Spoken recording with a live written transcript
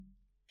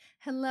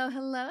Hello,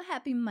 hello.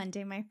 Happy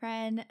Monday, my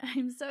friend.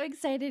 I'm so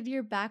excited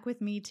you're back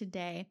with me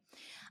today.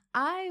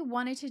 I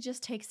wanted to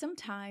just take some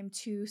time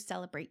to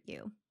celebrate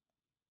you.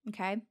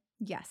 Okay?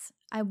 Yes,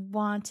 I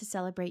want to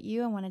celebrate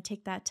you. I want to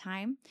take that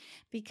time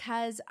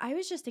because I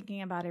was just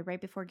thinking about it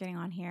right before getting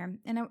on here.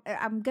 And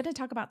I'm going to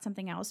talk about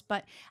something else,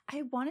 but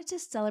I wanted to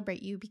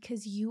celebrate you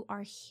because you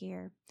are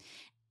here.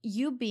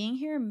 You being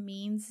here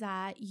means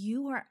that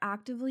you are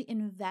actively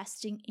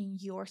investing in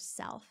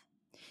yourself.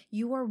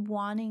 You are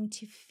wanting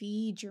to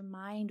feed your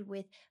mind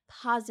with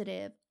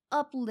positive,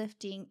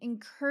 uplifting,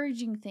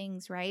 encouraging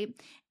things, right?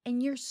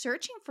 And you're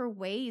searching for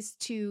ways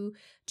to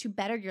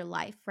better your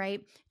life,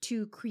 right?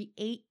 To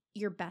create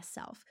your best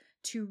self,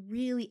 to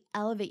really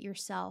elevate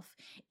yourself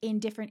in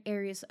different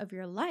areas of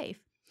your life.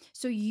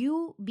 So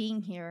you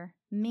being here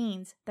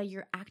means that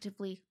you're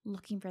actively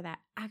looking for that,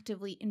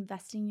 actively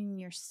investing in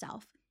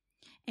yourself.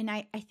 And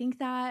I think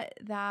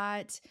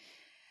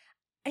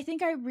I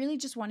think I really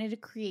just wanted to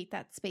create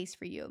that space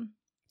for you,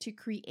 to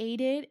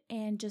create it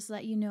and just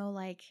let you know,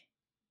 like,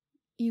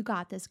 you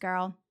got this,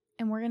 girl.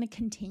 And we're going to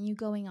continue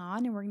going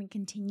on and we're going to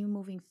continue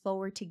moving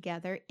forward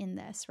together in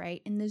this,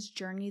 right? In this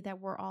journey that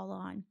we're all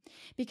on.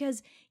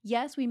 Because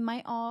yes, we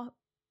might all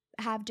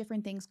have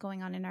different things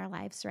going on in our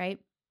lives, right?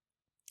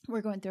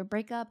 We're going through a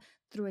breakup,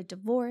 through a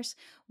divorce.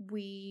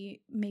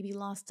 We maybe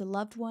lost a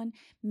loved one.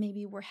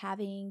 Maybe we're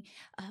having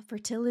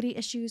fertility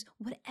issues.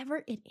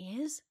 Whatever it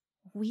is,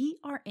 we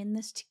are in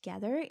this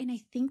together. And I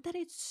think that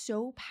it's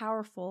so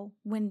powerful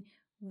when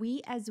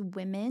we as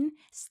women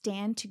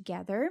stand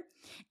together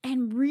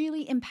and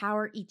really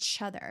empower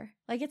each other.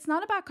 Like, it's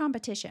not about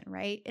competition,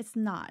 right? It's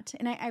not.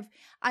 And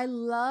I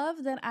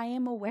love that I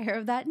am aware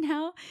of that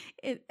now,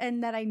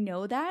 and that I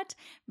know that,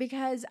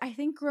 because I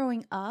think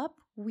growing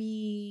up,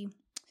 we're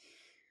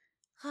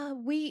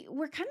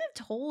kind of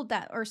told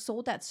that, or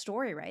sold that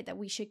story, right? That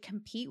we should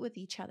compete with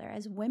each other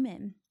as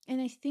women. And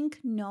I think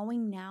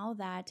knowing now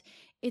that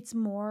it's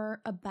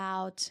more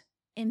about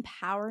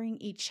empowering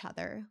each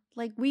other.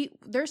 Like,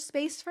 there's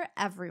space for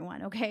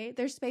everyone, okay?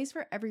 There's space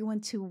for everyone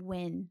to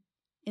win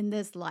in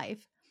this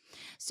life.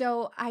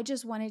 So I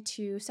just wanted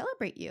to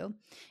celebrate you.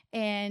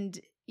 And,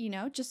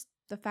 just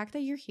the fact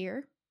that you're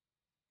here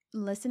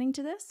listening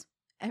to this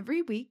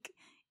every week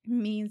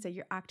means that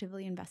you're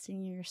actively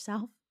investing in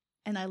yourself.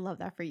 And I love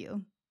that for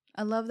you.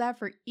 I love that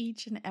for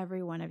each and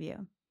every one of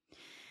you.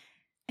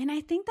 And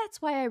I think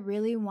that's why I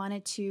really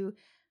wanted to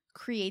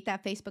create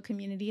that Facebook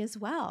community as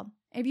well.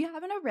 If you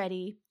haven't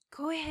already,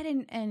 go ahead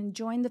and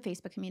join the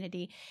Facebook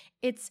community.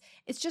 It's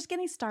just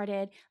getting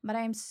started, but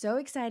I'm so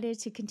excited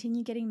to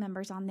continue getting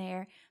members on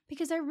there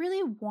because I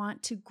really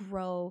want to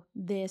grow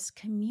this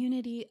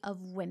community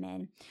of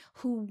women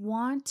who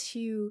want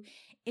to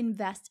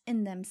invest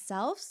in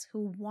themselves,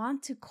 who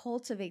want to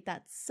cultivate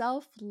that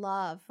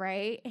self-love,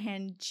 right?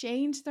 And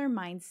change their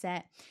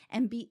mindset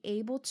and be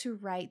able to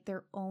write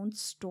their own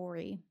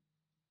story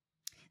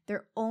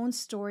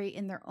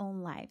in their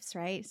own lives,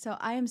 right? So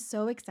I am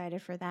so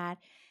excited for that.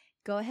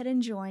 Go ahead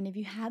and join if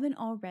you haven't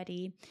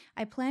already.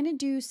 I plan to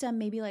do some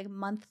maybe like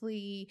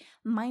monthly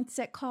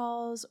mindset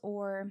calls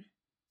or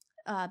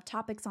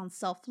topics on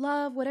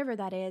self-love, whatever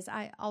that is.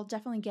 I'll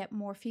definitely get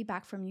more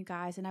feedback from you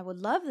guys, and I would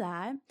love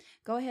that.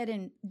 Go ahead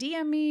and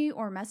DM me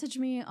or message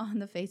me on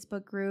the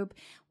Facebook group,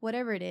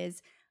 whatever it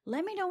is.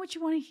 Let me know what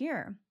you want to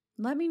hear.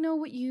 Let me know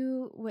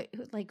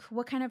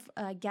what kind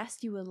of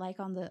guest you would like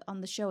on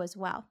the show as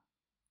well.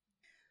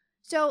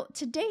 So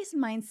today's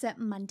Mindset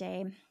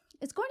Monday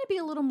is going to be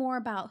a little more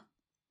about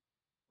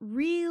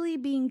really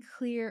being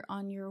clear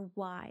on your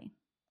why.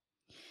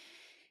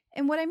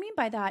 And what I mean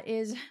by that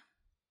is,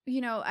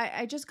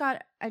 I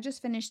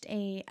just finished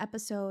a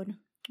episode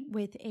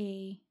with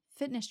a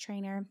fitness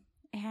trainer,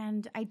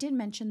 and I did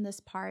mention this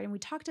part, and we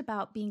talked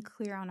about being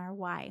clear on our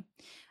why,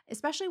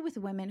 especially with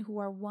women who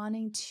are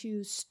wanting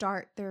to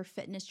start their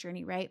fitness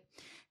journey, right?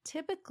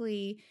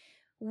 Typically,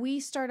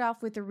 we start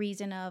off with the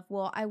reason of,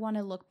 well, I want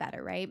to look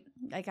better, right?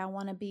 Like I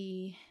want to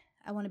be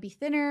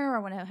thinner, or I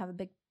want to have a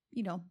big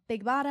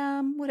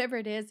bottom, whatever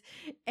it is.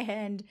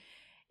 And,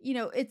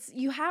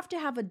 you have to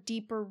have a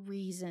deeper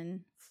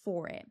reason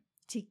for it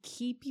to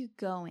keep you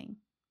going.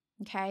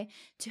 Okay.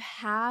 To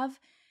have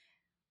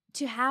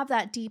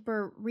that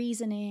deeper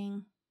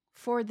reasoning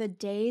for the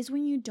days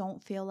when you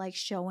don't feel like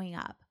showing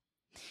up.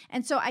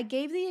 And so I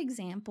gave the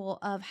example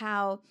of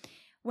how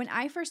when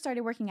I first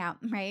started working out,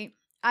 right,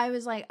 I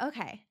was like,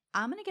 okay,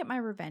 I'm going to get my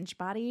revenge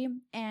body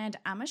and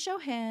I'm going to show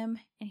him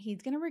and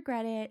he's going to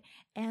regret it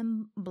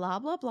and blah,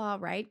 blah, blah,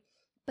 right?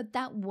 But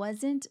that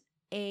wasn't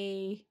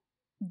a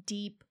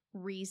deep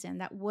reason.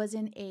 That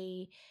wasn't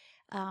it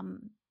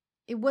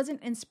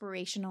wasn't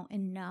inspirational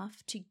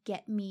enough to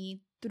get me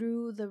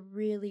through the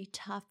really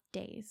tough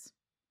days.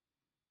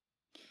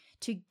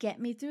 To get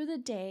me through the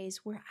days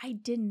where I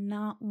did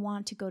not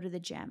want to go to the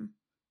gym.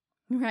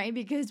 Right?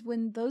 Because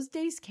when those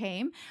days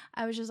came,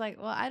 I was just like,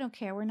 well, I don't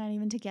care. We're not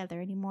even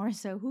together anymore.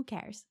 So who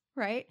cares?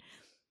 Right?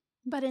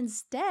 But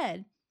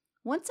instead,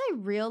 once I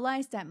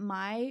realized that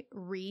my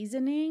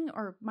reasoning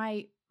or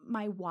my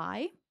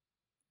why,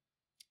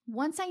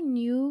 once I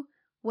knew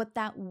what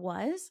that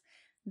was,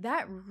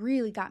 that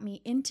really got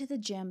me into the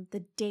gym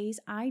the days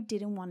I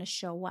didn't want to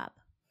show up.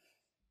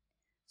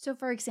 So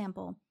for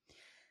example,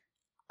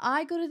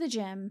 I go to the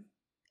gym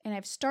and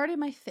I've started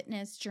my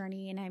fitness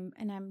journey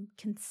and I'm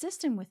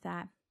consistent with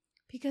that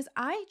because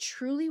I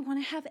truly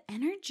want to have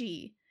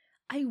energy.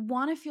 I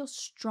want to feel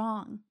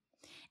strong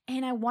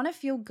and I want to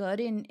feel good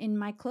in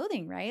my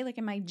clothing, right? Like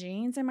in my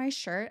jeans and my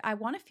shirt, I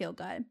want to feel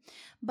good.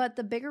 But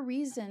the bigger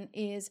reason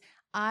is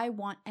I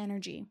want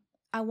energy.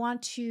 I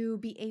want to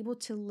be able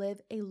to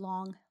live a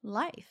long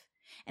life.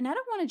 And I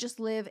don't want to just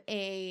live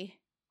a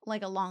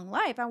long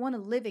life. I want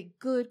to live a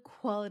good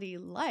quality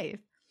life.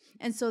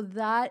 And so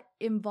that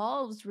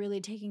involves really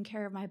taking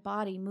care of my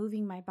body,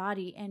 moving my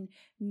body and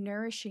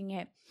nourishing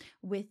it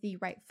with the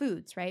right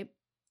foods, right?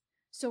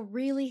 So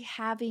really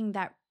having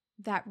that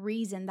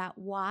reason, that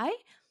why,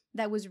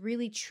 that was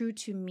really true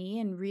to me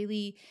and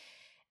really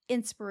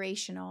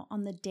inspirational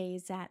on the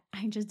days that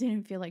I just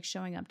didn't feel like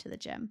showing up to the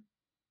gym.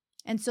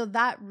 And so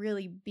that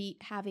really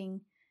beat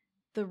having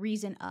the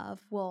reason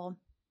of, well,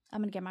 I'm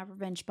going to get my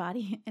revenge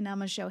body and I'm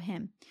going to show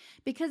him,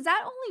 because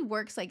that only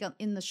works like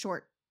in the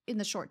short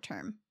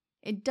term.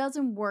 It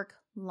doesn't work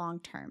long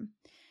term.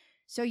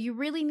 So you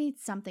really need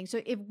something.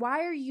 So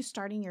why are you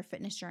starting your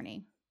fitness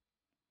journey?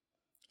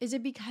 Is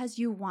it because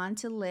you want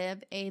to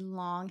live a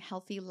long,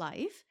 healthy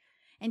life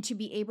and to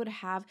be able to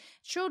have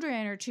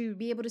children or to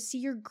be able to see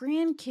your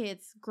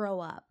grandkids grow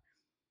up?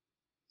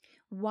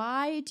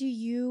 Why do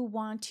you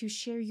want to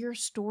share your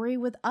story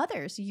with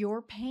others,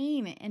 your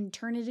pain, and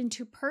turn it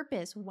into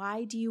purpose?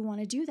 Why do you want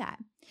to do that?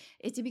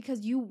 Is it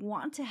because you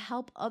want to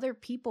help other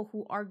people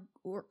who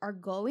are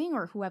going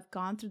or who have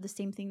gone through the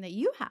same thing that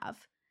you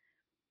have,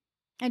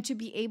 and to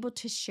be able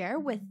to share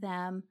with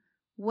them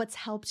what's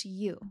helped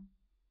you?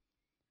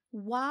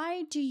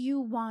 Why do you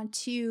want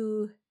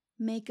to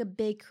make a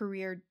big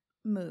career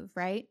move,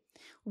 right?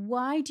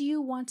 Why do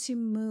you want to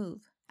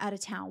move out of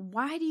town?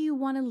 Why do you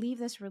want to leave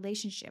this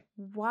relationship?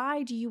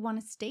 Why do you want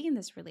to stay in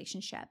this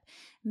relationship?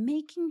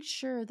 Making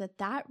sure that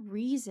that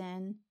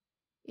reason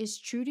is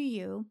true to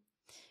you,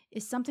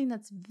 is something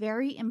that's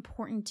very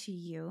important to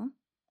you,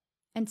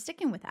 and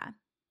sticking with that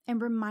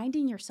and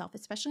reminding yourself,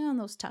 especially on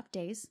those tough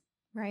days,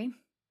 right?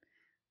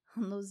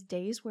 On those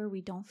days where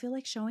we don't feel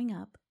like showing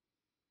up,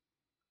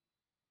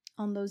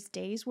 on those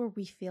days where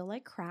we feel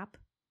like crap,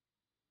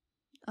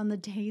 on the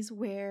days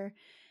where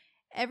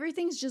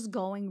everything's just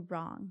going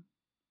wrong.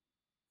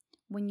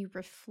 When you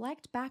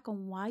reflect back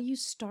on why you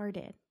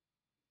started,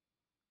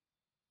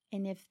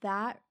 and if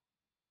that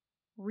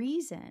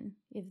reason,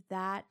 if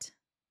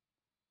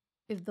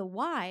the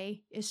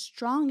why is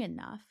strong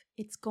enough,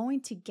 it's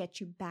going to get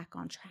you back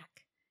on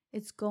track.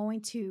 It's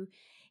going to,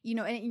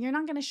 and you're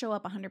not going to show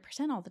up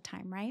 100% all the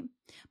time, right?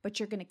 But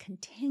you're going to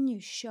continue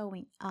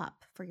showing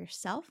up for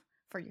yourself,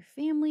 for your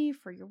family,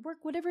 for your work,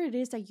 whatever it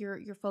is that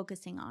you're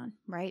focusing on,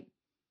 right?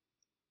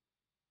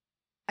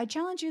 I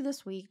challenge you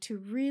this week to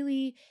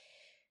really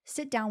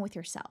sit down with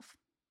yourself.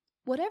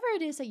 Whatever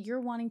it is that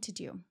you're wanting to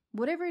do,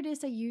 whatever it is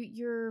that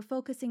you're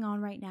focusing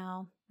on right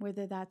now,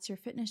 whether that's your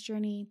fitness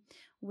journey,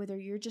 whether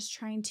you're just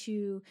trying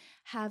to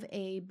have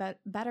a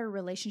better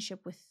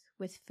relationship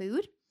with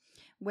food,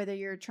 whether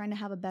you're trying to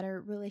have a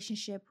better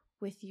relationship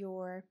with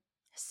your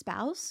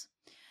spouse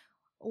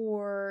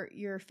or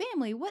your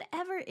family,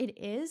 whatever it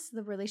is,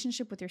 the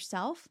relationship with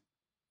yourself,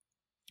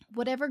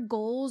 whatever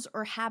goals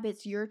or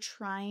habits you're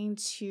trying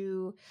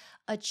to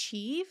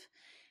achieve,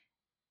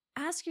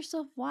 ask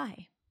yourself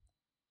why.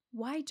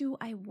 Why do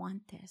I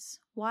want this?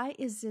 Why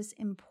is this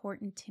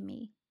important to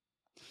me?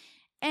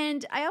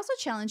 And I also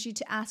challenge you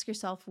to ask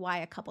yourself why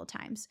a couple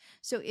times.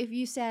 So if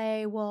you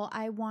say, well,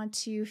 I want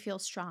to feel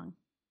strong.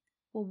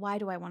 Well, why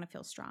do I want to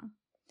feel strong?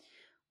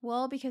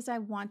 Well, because I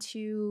want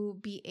to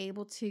be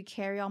able to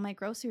carry all my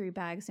grocery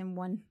bags in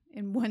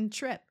one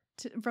trip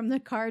from the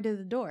car to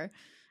the door,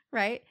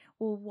 right?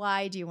 Well,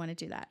 why do you want to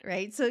do that,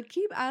 right? So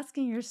keep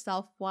asking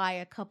yourself why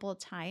a couple of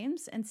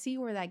times and see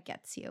where that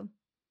gets you.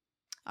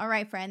 All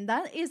right, friend,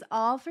 that is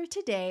all for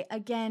today.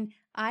 Again,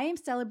 I am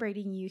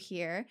celebrating you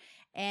here,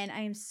 and I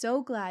am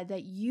so glad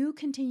that you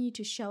continue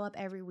to show up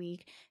every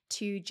week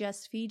to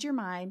just feed your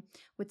mind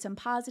with some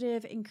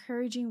positive,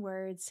 encouraging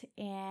words,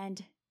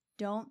 and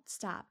don't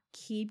stop.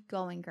 Keep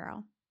going,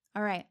 girl.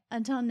 All right,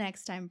 until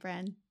next time,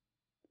 friend.